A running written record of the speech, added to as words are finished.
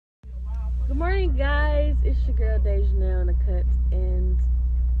Good morning, guys. It's your girl Nell in the cut, and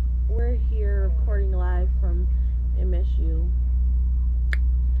we're here recording live from MSU.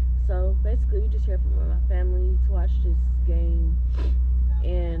 So basically, we just here with my family to watch this game,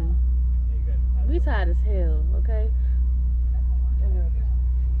 and we tired as hell. Okay.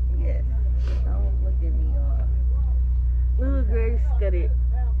 Yes. Don't look at me. We look very scudded.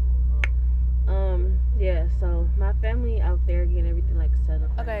 Yeah, so my family out there getting everything like set up.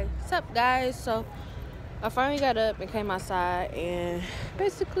 Okay, what's up, guys? So I finally got up and came outside, and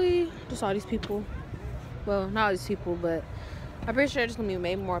basically just all these people. Well, not all these people, but I'm pretty sure there's gonna be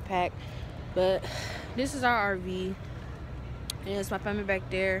maybe more packed. But this is our RV, and it's my family back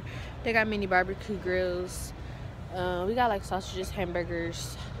there. They got mini barbecue grills. We got like sausages,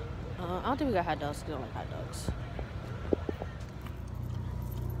 hamburgers. I don't think we got hot dogs. We don't like hot dogs.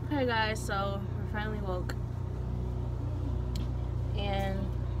 Okay, guys, so we finally woke, and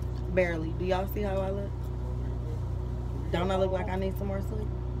Barely. Do y'all see how I look? Don't I look like I need some more sleep?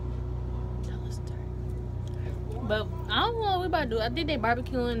 but I don't know what we about to do. I think they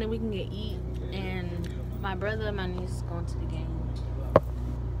barbecuing and then we can get eat, and my brother and my niece is going to the game.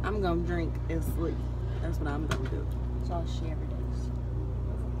 I'm gonna drink and sleep. That's what I'm gonna do. So I'll share this.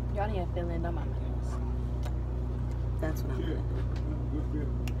 Y'all need a feeling on my minds. That's what I'm gonna do.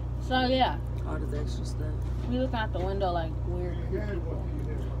 So yeah, All this extra stuff. we looking out the window like weird people.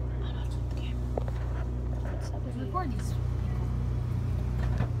 Record these.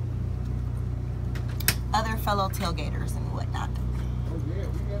 Other fellow tailgaters and whatnot.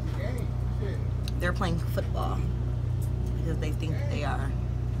 They're playing football because they think they are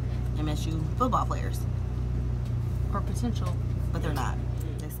MSU football players. Or potential. But they're not.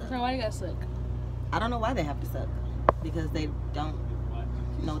 They suck. So why you got sick? I don't know why they have to suck. Because they don't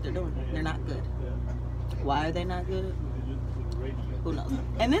know what they're doing. They're not good. Why are they not good? Who knows?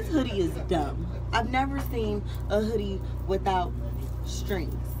 And this hoodie is dumb. I've never seen a hoodie without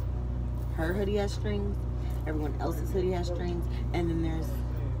strings. Her hoodie has strings. Everyone else's hoodie has strings. And then there's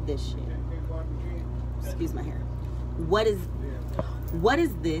this shit. Excuse my hair. What is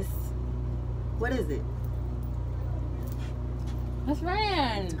this? What is it? That's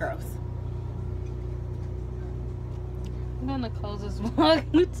Ryan. It's gross. I'm gonna close this vlog.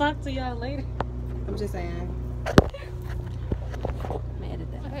 We'll talk to y'all later. I'm just saying.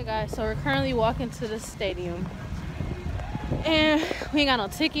 Okay, guys, so we're currently walking to the stadium, and we ain't got no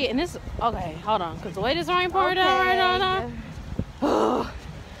ticket. And this, okay, hold on, because the way this rain pouring down right now.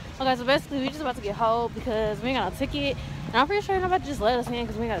 Okay, so basically we just about to get home because we ain't got no ticket, and I'm pretty sure nobody just let us in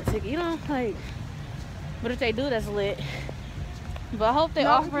because we ain't got a ticket. You know, like, but if they do, that's lit. But I hope they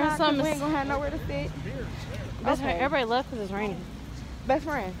offering something. We ain't gonna have nowhere to sit. Okay, everybody left because it's raining. Best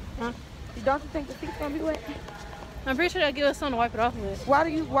friend, Huh? don't you think the seat's gonna be wet? I'm pretty sure they'll give us something to wipe it off with. Why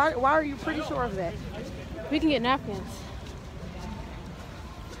are you pretty sure of that? We can get napkins.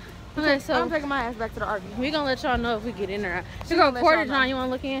 Okay, so I'm taking my ass back to the RV. we gonna let y'all know if we get in or out. You go porta john. You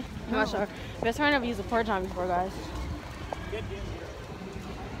wanna look in? I'm not sure. Best friend never used a porta john before, guys.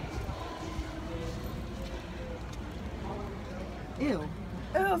 Ew.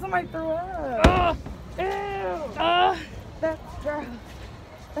 Ew, somebody threw up. Ew. That's gross.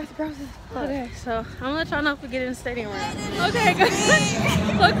 That's gross as fuck. Okay, so I'm gonna let y'all know if we get in the stadium or not. Okay,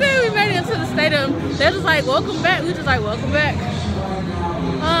 guys. Luckily we made it into the stadium. They're just like, welcome back. We just like, welcome back.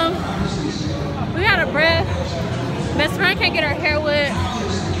 We got a breath. Best friend can't get her hair wet.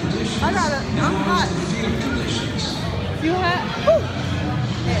 I'm hot. You hot? Woo.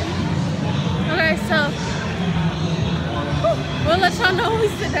 Okay, so we'll let y'all know when we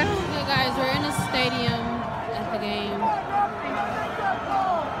sit down. Okay, guys, we're in the stadium at the game.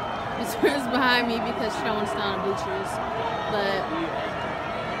 Miss Friend's behind me because she don't want to stand on the bleachers. But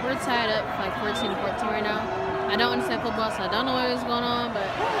we're tied up like 14-14 right now. I don't understand football, so I don't know what is going on, but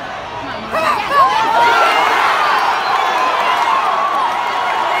come on.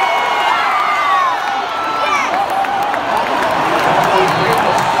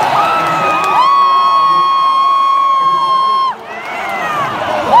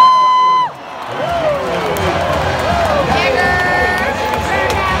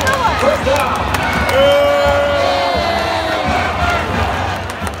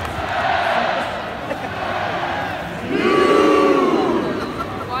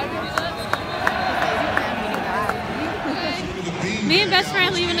 Me and Best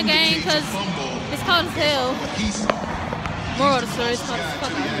Friend leaving the game because it's cold as hell. Moral of the story, it's cold as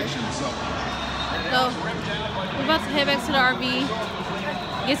fuck out here. So, we're about to head back to the RV,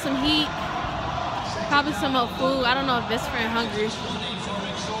 get some heat, probably some more food. I don't know if Best Friend hungry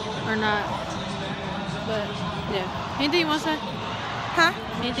or not. But, yeah. Anything you want to say? Huh?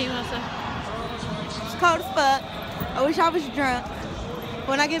 Anything you want to say? cold as fuck. I wish I was drunk.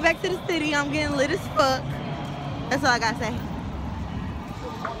 When I get back to the city, I'm getting lit as fuck. That's all I gotta say.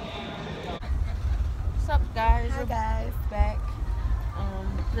 What's up, guys? Hi, guys. Back.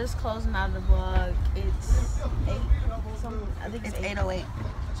 Just closing out the vlog. It's 8 something. I think it's 8:08.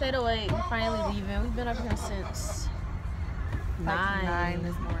 It's 8:08. We're finally leaving. We've been up here since 9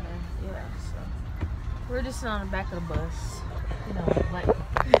 this morning. Yeah, so we're just sitting on the back of the bus. You know, like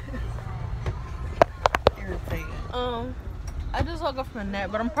irritating. I just woke up from a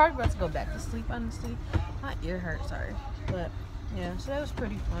nap, but I'm probably about to go back to sleep, honestly. My ear hurts, sorry. But yeah, so that was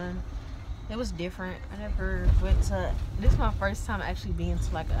pretty fun. It was different. I never went to, this is my first time actually being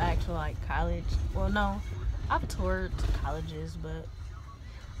to like an actual like college. Well, no, I've toured colleges, but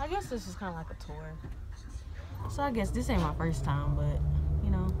I guess this is kind of like a tour. So I guess this ain't my first time, but you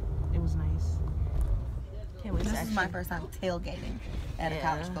know, it was nice. Can't wait. This is my first time tailgating at a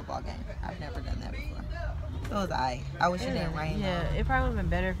college football game. I've never done that before. It was alright. I wish it didn't rain. Yeah, it probably would have been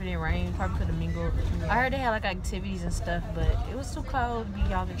better if it didn't rain. Probably could have mingled. I heard they had like activities and stuff, but it was too cold to be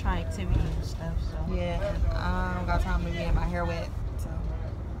y'all to try activities and stuff. So yeah, I don't got time to be in my hair wet. So,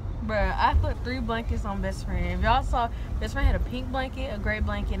 bruh, I put 3 blankets on Bestfriend. If y'all saw, Bestfriend had a pink blanket, a gray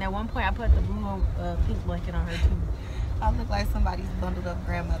blanket, and at one point I put the blue pink blanket on her too. I look like somebody's bundled up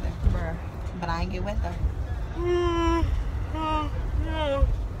grandmother. Bruh, but I ain't get wet though.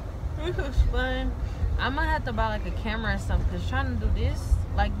 This was fun. I'm gonna have to buy like a camera or something, because trying to do this,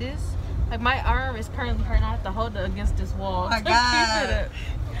 like my arm is currently hurting. I have to hold it against this wall. Oh my God.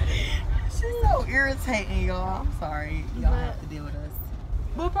 She's so irritating, y'all. I'm sorry. Y'all have to deal with us.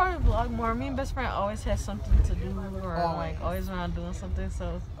 We'll probably vlog more. Me and Bestfriend always has something to do, or like always around doing something,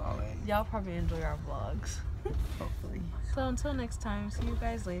 so y'all probably enjoy our vlogs. Hopefully. So until next time, see you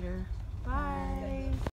guys later. Bye.